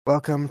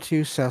Welcome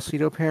to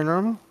Salcedo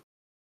Paranormal.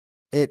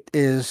 It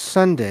is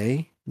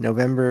Sunday,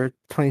 November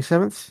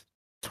 27th,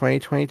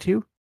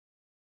 2022,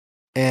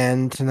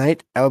 and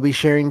tonight I'll be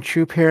sharing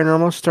true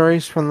paranormal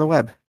stories from the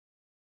web.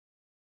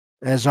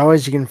 As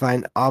always, you can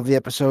find all the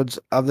episodes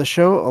of the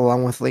show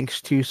along with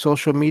links to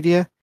social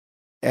media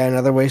and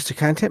other ways to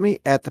contact me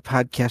at the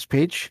podcast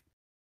page,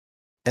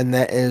 and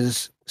that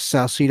is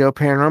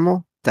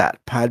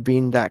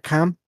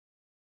salcedoparanormal.podbean.com.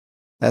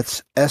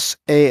 That's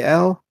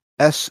SALSIDO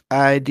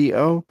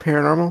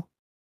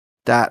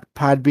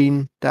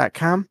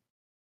paranormal.podbean.com.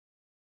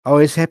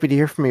 Always happy to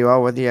hear from you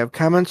all, whether you have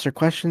comments or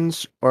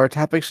questions or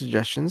topic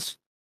suggestions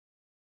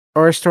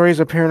or stories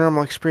of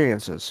paranormal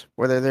experiences,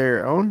 whether they're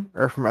your own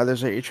or from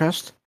others that you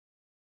trust.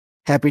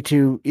 Happy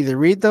to either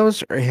read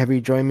those or have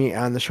you join me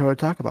on the show to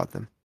talk about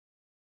them.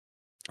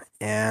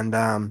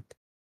 And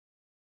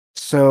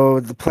so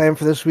the plan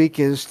for this week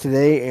is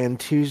today and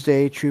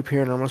Tuesday, true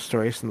paranormal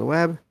stories from the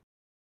web.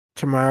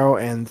 Tomorrow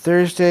and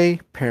Thursday,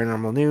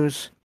 paranormal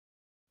news.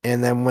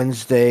 And then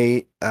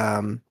Wednesday,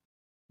 the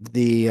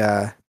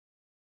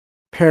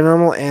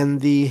paranormal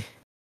and the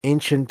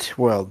ancient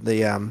world.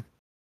 I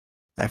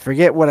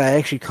forget what I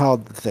actually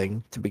called the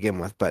thing to begin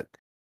with, but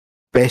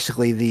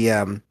basically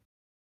the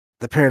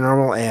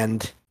paranormal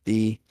and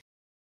the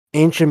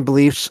ancient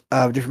beliefs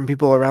of different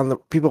people around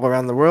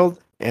the world.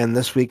 And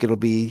this week we'll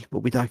be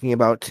talking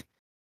about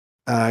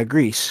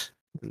Greece,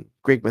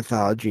 Greek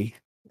mythology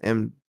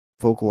and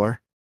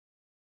folklore.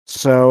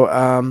 So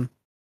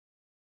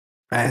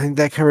I think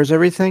that covers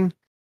everything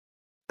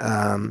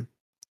for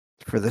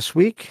this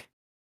week.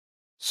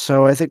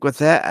 So I think with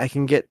that I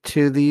can get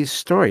to these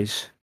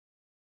stories.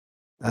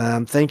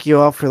 Thank you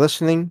all for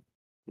listening,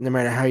 no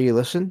matter how you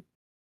listen,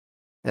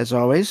 as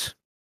always.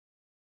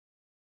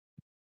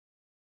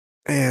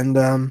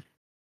 And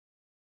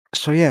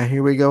so yeah,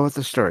 here we go with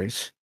the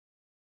stories.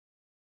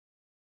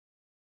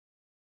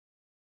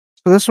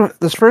 So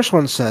this first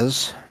one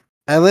says,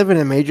 I live in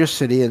a major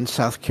city in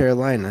South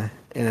Carolina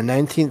in a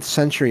 19th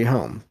century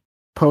home,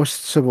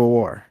 post Civil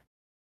War.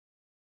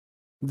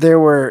 There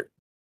were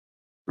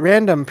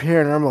random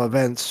paranormal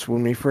events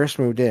when we first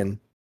moved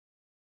in.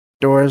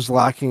 Doors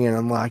locking and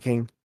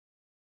unlocking,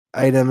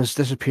 items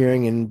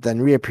disappearing and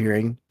then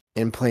reappearing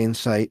in plain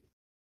sight,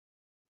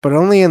 but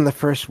only in the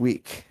first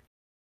week.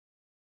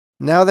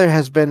 Now there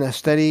has been a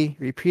steady,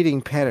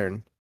 repeating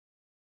pattern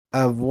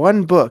of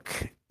one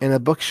book in a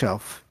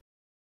bookshelf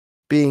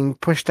being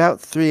pushed out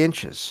 3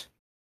 inches.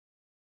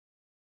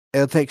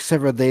 It'll take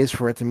several days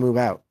for it to move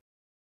out.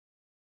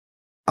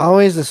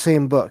 Always the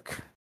same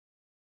book,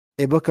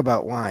 a book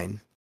about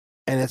wine,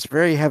 and it's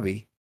very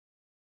heavy,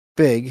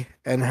 big,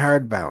 and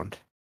hardbound.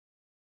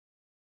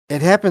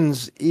 It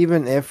happens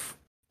even if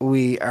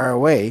we are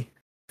away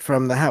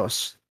from the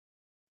house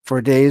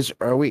for days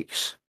or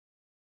weeks.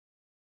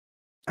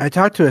 I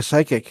talked to a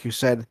psychic who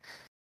said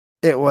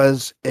it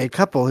was a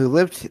couple who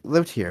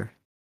lived here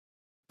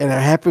and are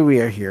happy we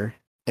are here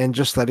and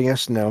just letting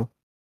us know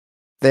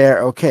they are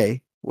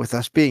okay with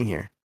us being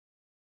here.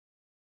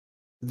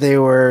 They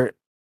were,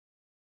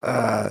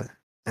 and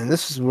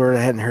this is a word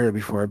I hadn't heard of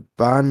before,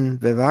 bon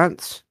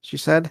vivants, she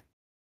said.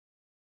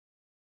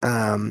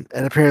 And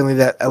apparently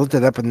that I looked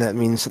it up and that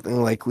means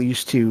something like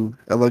used to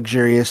a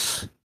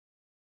luxurious,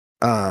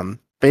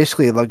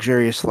 basically a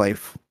luxurious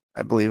life,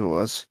 I believe it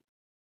was.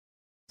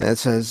 And it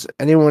says,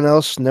 anyone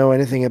else know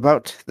anything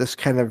about this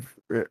kind of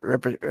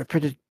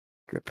repetitious,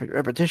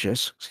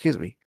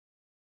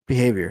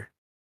 behavior?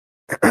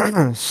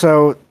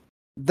 So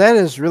that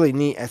is really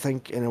neat, I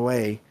think, in a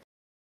way,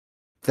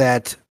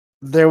 that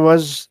there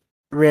was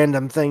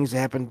random things that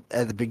happened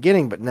at the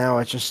beginning, but now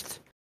it's just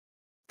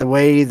the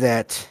way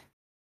that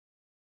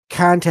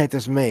contact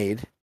is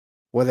made,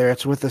 whether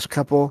it's with this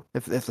couple,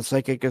 if the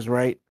psychic is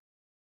right,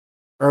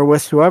 or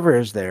with whoever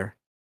is there,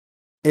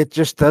 it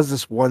just does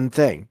this one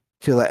thing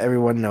to let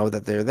everyone know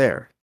that they're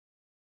there.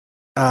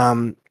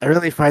 I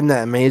really find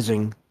that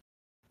amazing,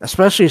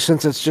 especially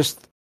since it's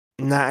just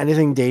not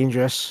anything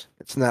dangerous.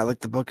 It's not like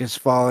the book is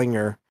falling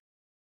or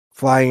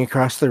flying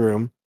across the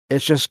room.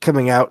 It's just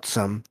coming out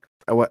some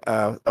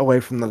away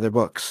from the other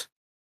books.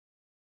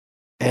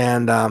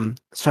 And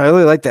so I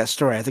really like that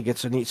story. I think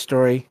it's a neat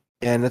story,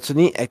 and it's a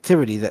neat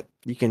activity that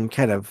you can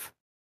kind of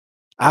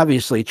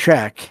obviously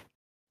track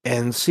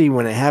and see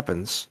when it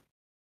happens.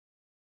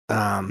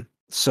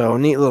 So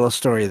neat little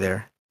story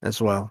there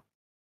as well.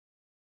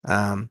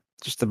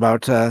 Just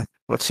about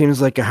what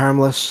seems like a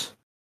harmless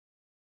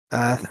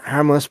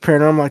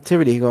paranormal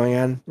activity going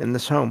on in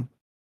this home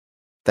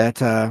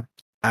that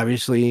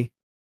obviously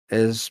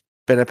has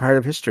been a part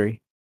of history.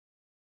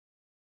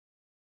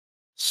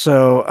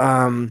 So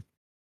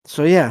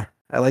so yeah,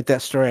 I like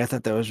that story. I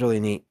thought that was really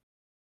neat.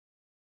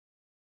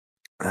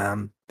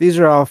 These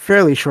are all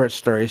fairly short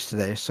stories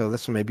today, so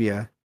this may be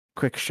a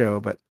quick show,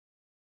 but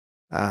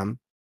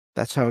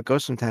that's how it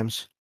goes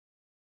sometimes.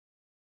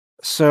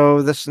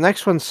 So this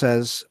next one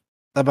says,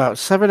 about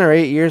 7 or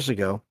 8 years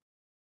ago,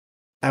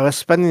 I was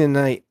spending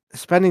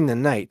the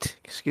night,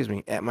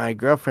 at my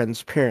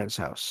girlfriend's parents'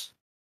 house.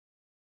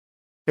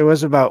 It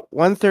was about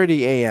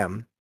 1:30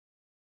 a.m.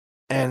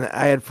 and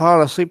I had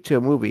fallen asleep to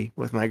a movie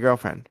with my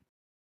girlfriend.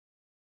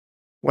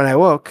 When I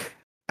woke,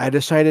 I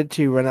decided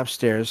to run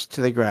upstairs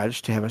to the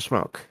garage to have a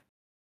smoke.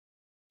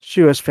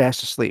 She was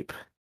fast asleep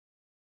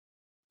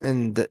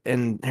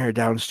in her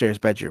downstairs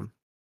bedroom.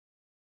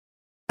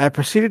 I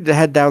proceeded to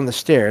head down the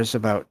stairs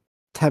about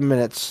 10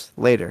 minutes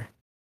later.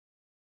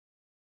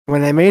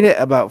 When I made it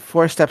about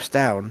 4 steps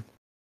down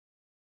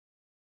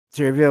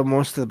to reveal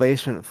most of the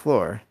basement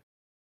floor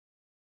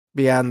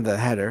beyond the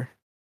header,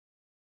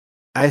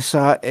 I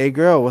saw a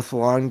girl with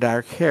long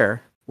dark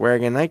hair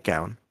wearing a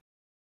nightgown,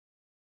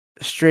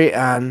 straight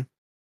on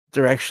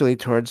directly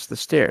towards the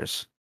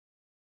stairs.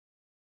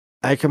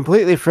 I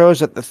completely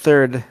froze at the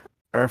third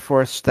or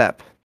fourth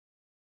step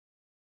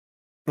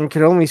and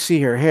could only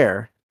see her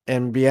hair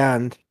and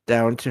beyond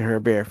down to her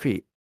bare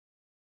feet.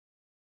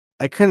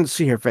 I couldn't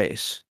see her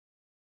face,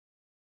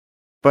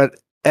 but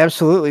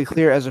absolutely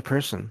clear as a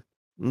person,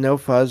 no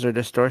fuzz or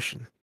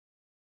distortion.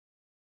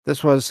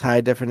 This was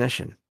high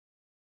definition.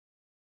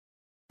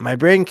 My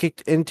brain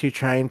kicked into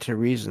trying to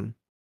reason.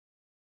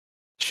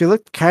 She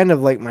looked kind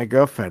of like my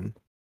girlfriend,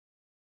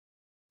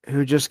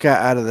 who just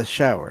got out of the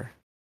shower.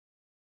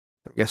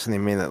 I'm guessing they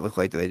made that look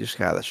like they just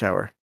got out of the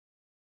shower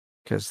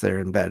because they're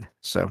in bed.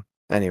 So,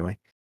 anyway,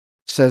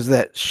 says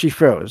that she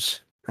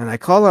froze, and I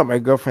called out my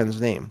girlfriend's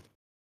name.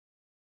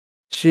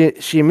 She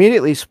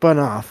immediately spun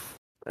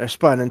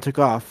and took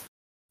off.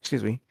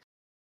 Excuse me.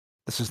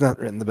 This is not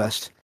written the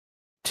best.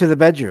 To the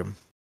bedroom,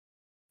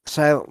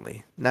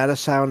 silently, not a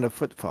sound of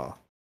footfall.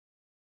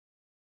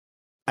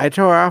 I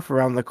tore off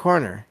around the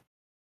corner,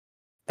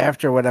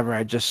 after whatever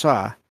I just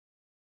saw,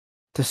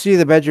 to see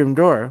the bedroom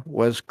door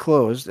was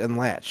closed and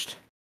latched.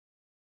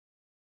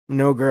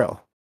 No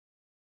girl.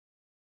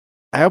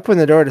 I opened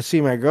the door to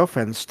see my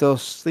girlfriend still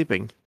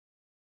sleeping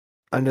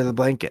under the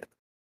blanket.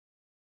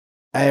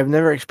 I have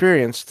never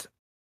experienced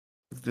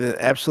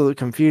the absolute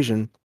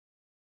confusion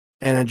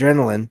and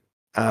adrenaline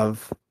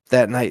of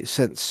that night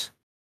since.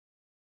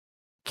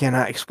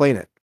 Cannot explain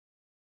it.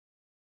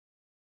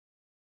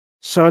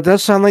 So it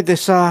does sound like they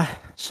saw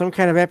some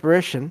kind of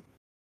apparition.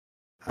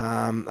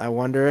 I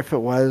wonder if it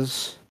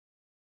was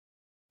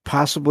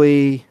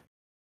possibly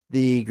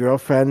the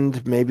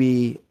girlfriend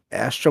maybe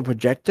astral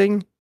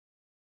projecting.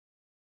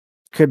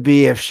 Could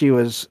be if she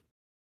was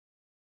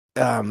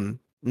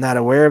not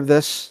aware of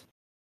this.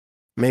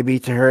 Maybe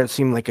to her it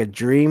seemed like a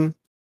dream.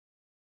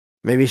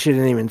 Maybe she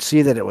didn't even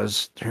see that it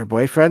was her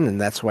boyfriend,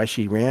 and that's why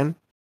she ran.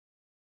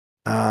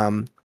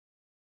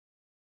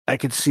 I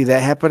could see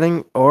that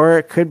happening, or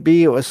it could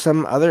be it was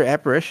some other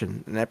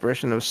apparition, an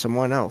apparition of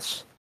someone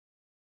else,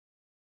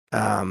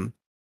 and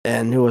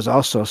who was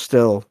also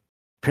still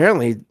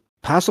apparently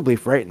possibly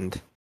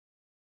frightened,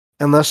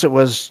 unless it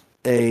was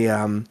a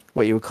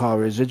what you would call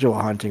residual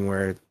haunting,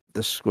 where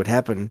this would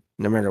happen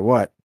no matter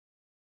what.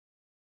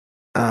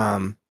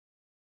 And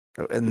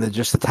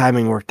just the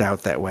timing worked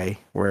out that way,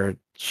 where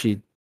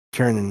she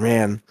turned and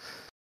ran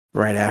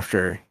right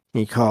after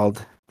he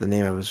called the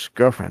name of his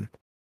girlfriend.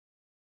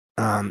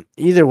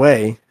 Either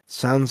way,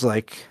 sounds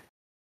like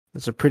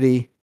it's a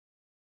pretty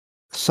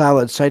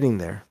solid sighting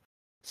there.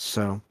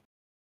 So,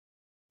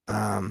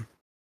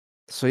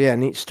 yeah,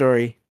 neat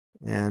story,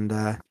 and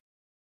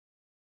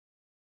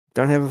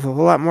don't have a whole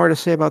lot more to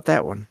say about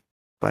that one.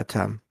 But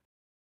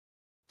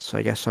so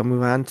I guess I'll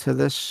move on to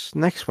this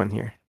next one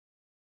here.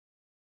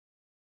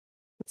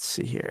 Let's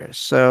see here.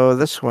 So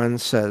this one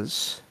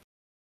says,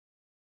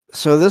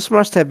 so this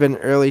must have been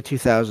early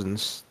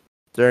 2000s,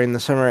 during the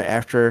summer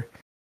after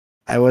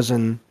I was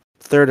in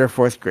 3rd or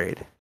 4th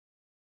grade.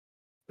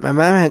 My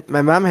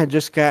mom had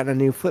just gotten a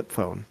new flip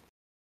phone.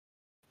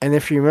 And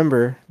if you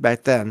remember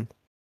back then,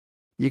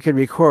 you could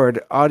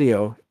record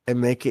audio and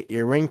make it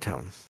your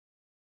ringtone.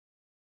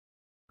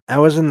 I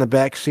was in the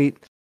back seat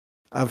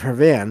of her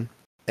van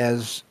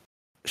as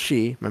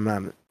she, my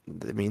mom,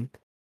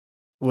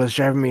 was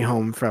driving me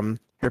home from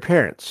her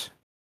parents.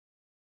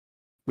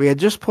 We had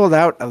just pulled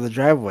out of the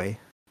driveway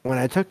when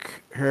I took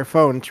her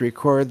phone to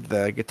record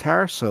the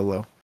guitar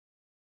solo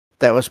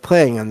that was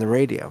playing on the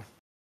radio.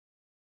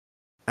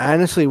 I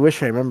honestly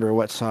wish I remember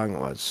what song it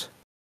was,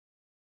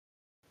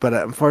 but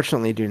I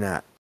unfortunately do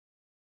not.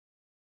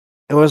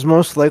 It was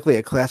most likely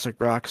a classic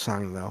rock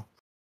song, though,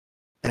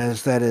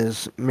 as that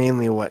is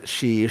mainly what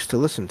she used to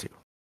listen to.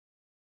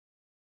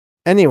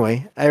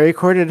 Anyway, I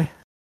recorded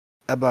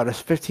about a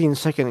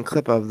 15-second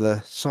clip of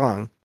the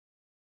song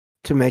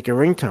to make a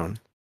ringtone.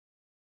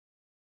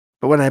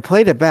 But when I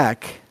played it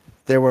back,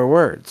 there were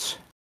words.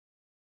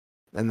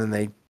 And then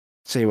they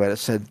say what it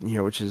said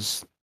here, which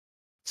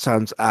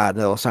sounds odd.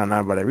 It'll sound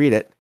odd when I read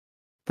it.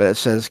 But it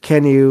says,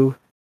 can you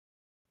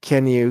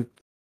hear me?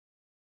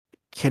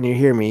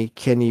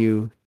 Can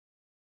you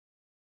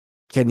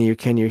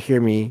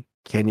hear me?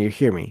 Can you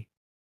hear me?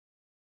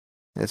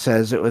 It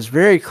says it was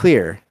very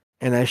clear,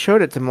 and I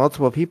showed it to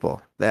multiple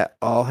people that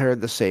all heard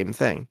the same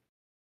thing.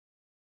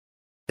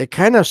 It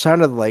kind of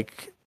sounded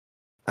like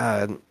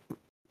a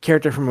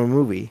character from a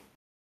movie.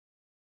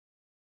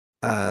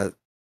 And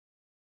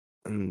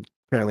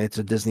apparently it's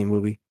a Disney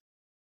movie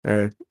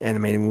or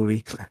animated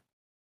movie.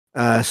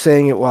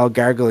 saying it while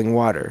gargling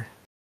water,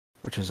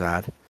 which is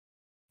odd.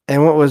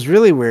 And what was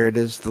really weird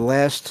is the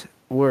last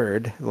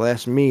word, the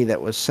last me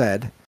that was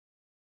said,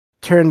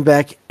 turned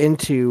back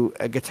into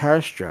a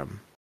guitar strum.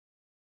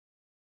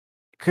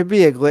 Could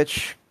be a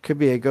glitch, could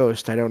be a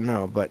ghost, I don't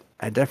know, but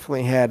I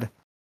definitely had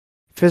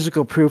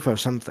physical proof of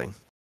something.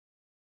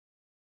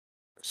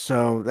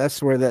 So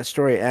that's where that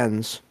story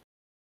ends.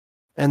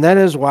 And that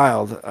is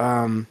wild.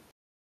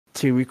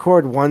 To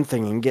record one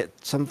thing and get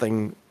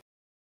something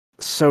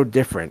so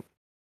different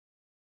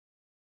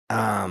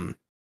on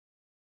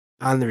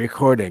the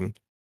recording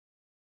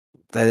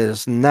that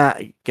is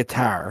not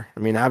guitar. I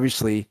mean,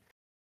 obviously,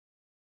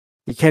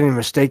 you can't even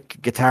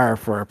mistake guitar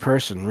for a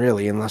person,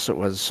 really, unless it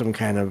was some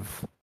kind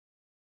of.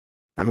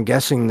 I'm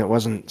guessing that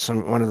wasn't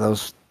one of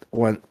those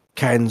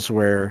kinds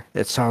where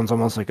it sounds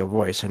almost like a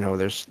voice. I know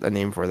there's a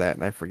name for that,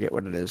 and I forget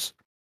what it is.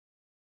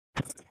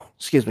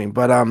 Excuse me,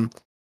 but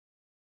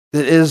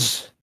it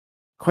is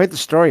quite the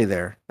story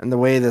there, and the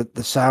way that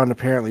the sound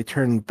apparently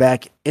turned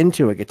back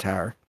into a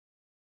guitar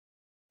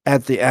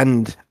at the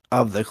end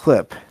of the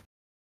clip.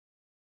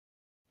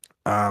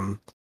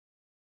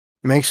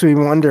 Makes me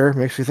wonder,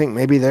 makes me think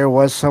maybe there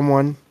was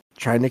someone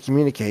trying to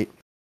communicate.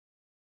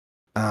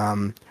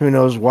 Who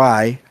knows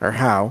why or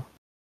how,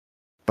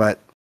 but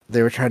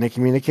they were trying to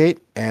communicate,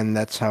 and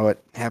that's how it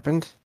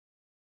happened.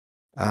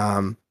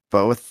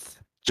 But with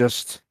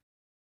just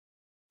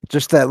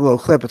that little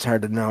clip, it's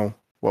hard to know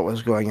what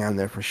was going on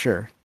there for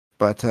sure.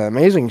 But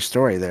amazing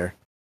story there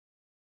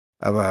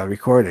of a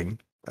recording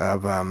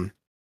of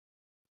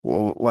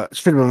what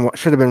should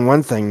have been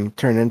one thing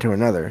turned into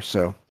another.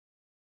 So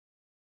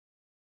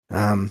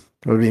it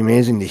would be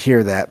amazing to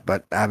hear that,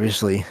 but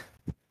obviously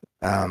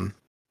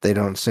they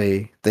don't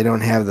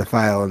have the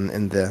file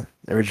in the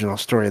original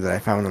story that I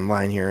found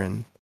online here,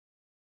 and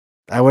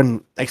I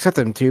wouldn't accept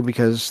them to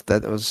because if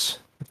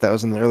that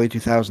was in the early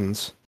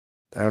 2000s.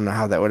 I don't know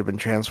how that would have been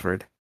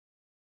transferred.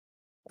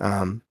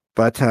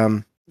 But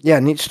yeah,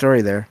 neat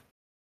story there.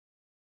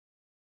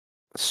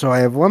 So I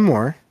have one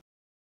more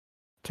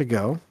to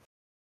go.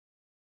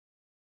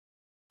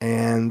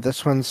 And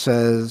this one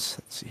says,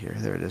 let's see here,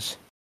 there it is.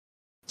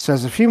 It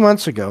says, a few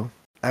months ago,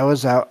 I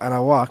was out on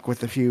a walk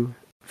with a few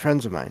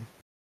friends of mine.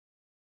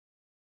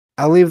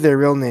 I'll leave their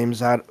real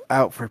names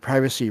out for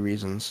privacy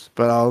reasons,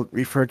 but I'll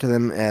refer to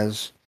them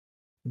as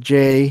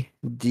J,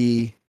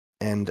 D,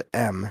 and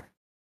M.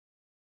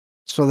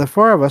 So the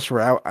four of us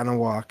were out on a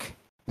walk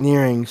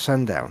nearing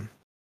sundown.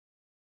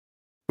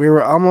 We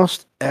were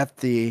almost at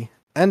the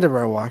end of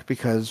our walk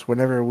because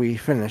whenever we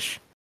finish,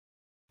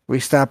 we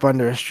stop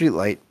under a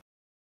streetlight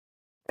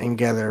and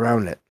gather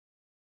around it.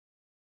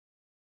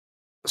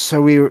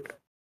 So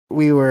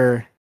we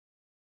were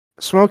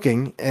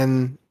smoking,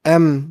 and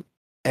M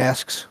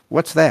asks,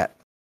 "What's that?"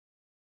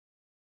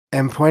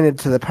 and pointed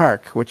to the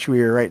park, which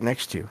we were right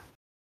next to.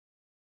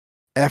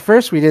 At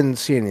first, we didn't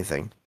see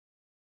anything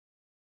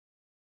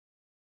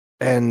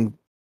and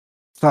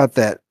thought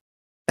that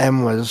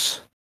M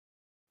was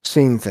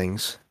seeing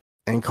things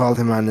and called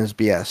him on his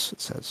BS,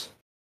 it says.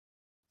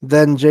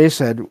 Then Jay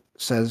said,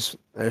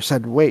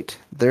 "Wait,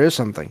 there is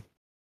something."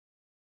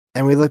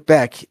 And we looked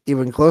back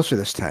even closer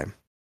this time.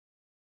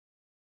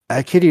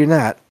 I kid you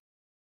not,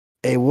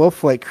 a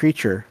wolf-like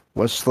creature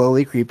was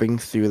slowly creeping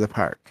through the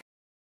park.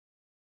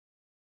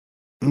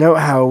 Note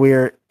how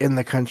we're in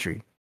the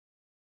country,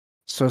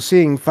 so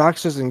seeing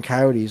foxes and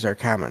coyotes are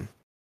common.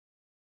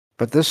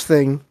 But this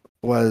thing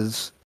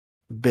was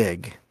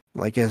big,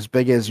 like as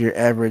big as your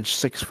average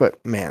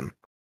 6-foot man.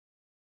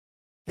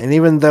 And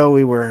even though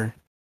we were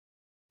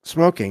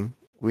smoking,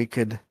 we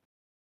could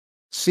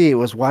see it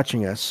was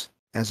watching us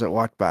as it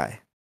walked by.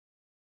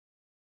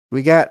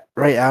 We got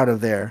right out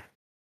of there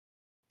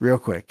real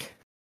quick.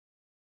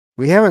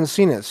 We haven't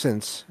seen it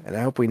since, and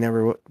I hope we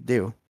never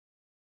do.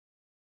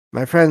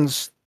 My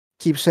friends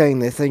keep saying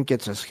they think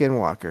it's a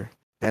skinwalker,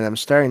 and I'm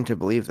starting to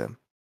believe them.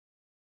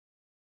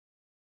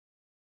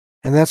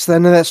 And that's the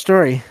end of that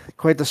story.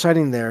 Quite the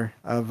sighting there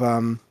of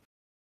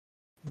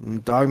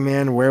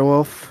dogman,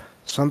 werewolf,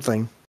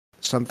 something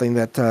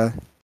that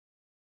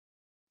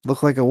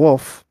looked like a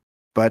wolf,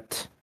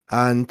 but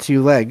on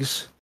two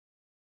legs,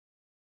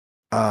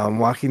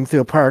 walking through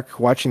a park,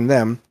 watching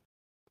them.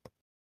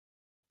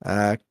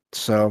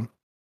 So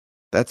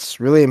that's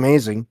really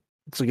amazing.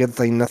 It's a good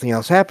thing nothing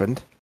else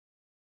happened.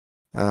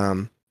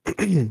 So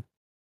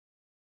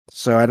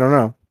I don't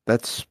know.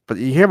 But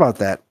you hear about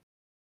that.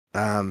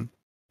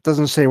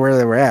 Doesn't say where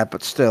they were at,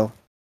 but still,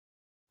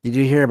 you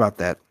do hear about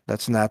that.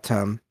 That's not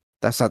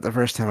the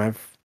first time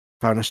I've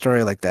found a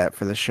story like that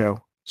for the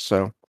show.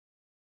 So,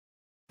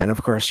 and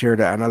of course, heard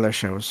it on other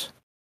shows.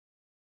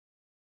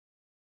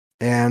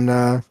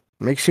 And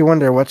makes you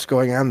wonder what's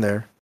going on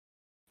there.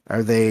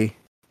 Are they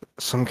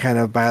some kind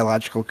of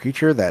biological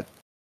creature that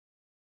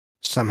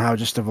somehow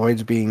just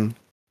avoids being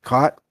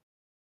caught?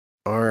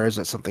 Or is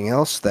it something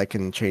else that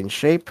can change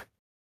shape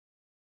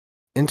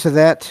into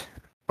that?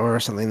 Or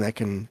something that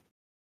can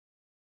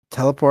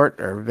teleport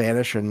or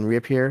vanish and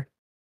reappear?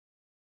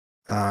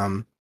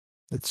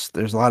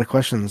 There's a lot of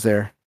questions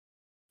there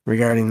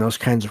regarding those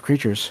kinds of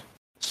creatures.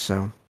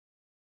 So,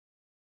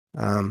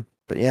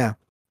 but yeah,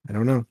 I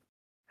don't know.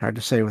 Hard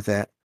to say with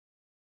that.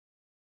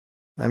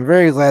 I'm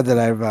very glad that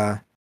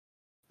I've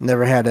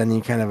never had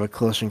any kind of a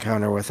close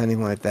encounter with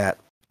anything like that.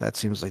 That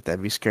seems like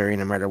that'd be scary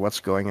no matter what's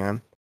going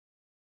on.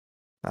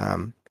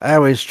 I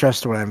always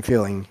trust what I'm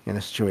feeling in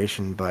a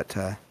situation, but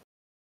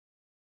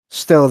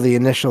still, the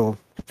initial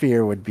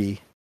fear would be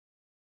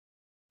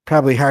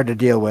probably hard to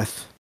deal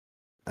with.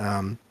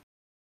 Um,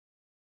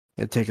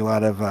 it'd take a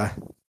lot of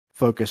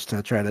focus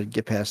to try to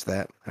get past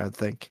that, I would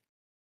think,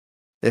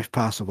 if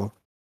possible.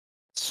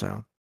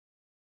 So,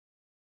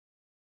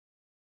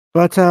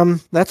 but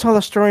that's all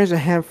the stories I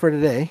have for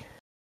today.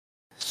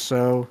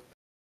 So,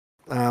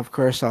 of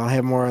course, I'll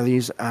have more of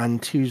these on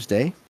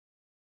Tuesday,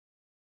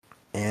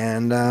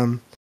 and I'll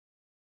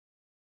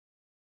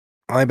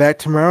be back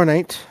tomorrow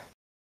night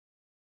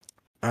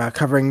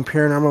covering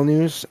paranormal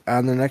news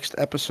on the next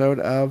episode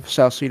of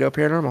Salcedo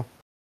Paranormal.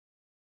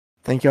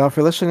 Thank you all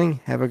for listening.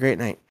 Have a great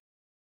night.